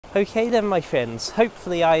Okay then my friends,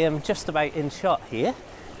 hopefully I am just about in shot here.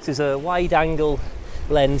 This is a wide angle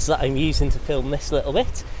lens that I'm using to film this little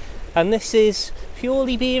bit, and this is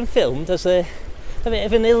purely being filmed as a bit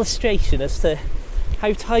of an illustration as to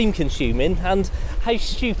how time consuming and how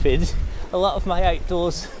stupid a lot of my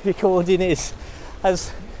outdoors recording is,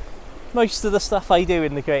 as most of the stuff I do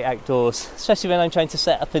in the great outdoors, especially when I'm trying to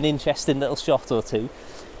set up an interesting little shot or two,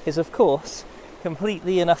 is of course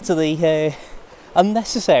completely and utterly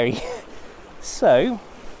unnecessary. So,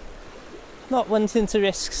 not wanting to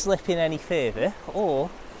risk slipping any further or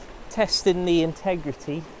testing the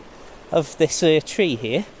integrity of this tree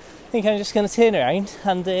here, I think I'm just going to turn around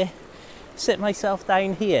and sit myself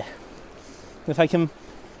down here. If I can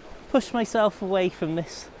push myself away from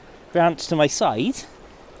this branch to my side,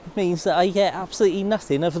 it means that I get absolutely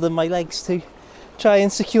nothing other than my legs to try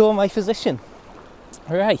and secure my position.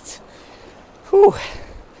 Right. Whew.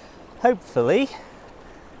 Hopefully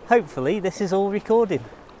this is all recording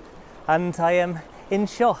and I am in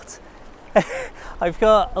shot. I've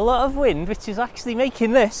got a lot of wind, which is actually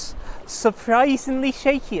making this surprisingly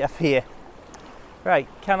shaky up here. Right,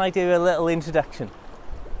 can I do a little introduction?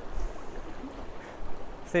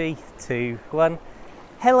 3, 2, 1.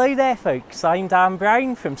 Hello there folks, I'm Dan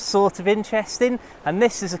Brown from Sort of Interesting, and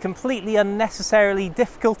this is a completely unnecessarily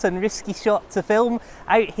difficult and risky shot to film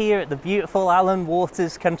out here at the beautiful Allan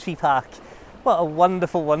Waters Country Park. What a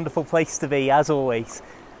wonderful, wonderful place to be, as always.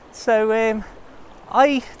 So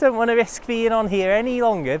I don't want to risk being on here any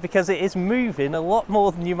longer because it is moving a lot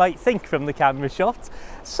more than you might think from the camera shot.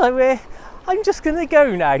 So I'm just going to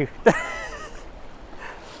go now.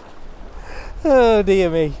 Oh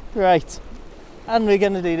dear me, right. And we're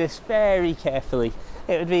going to do this very carefully.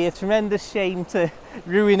 It would be a tremendous shame to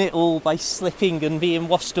ruin it all by slipping and being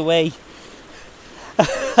washed away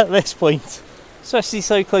at this point, especially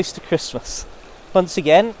so close to Christmas. Once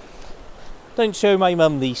again, don't show my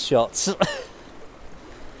mum these shots.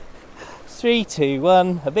 3, 2,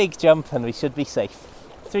 1, a big jump and we should be safe.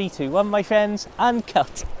 3, 2, 1 my friends, and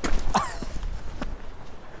cut.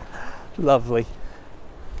 Lovely.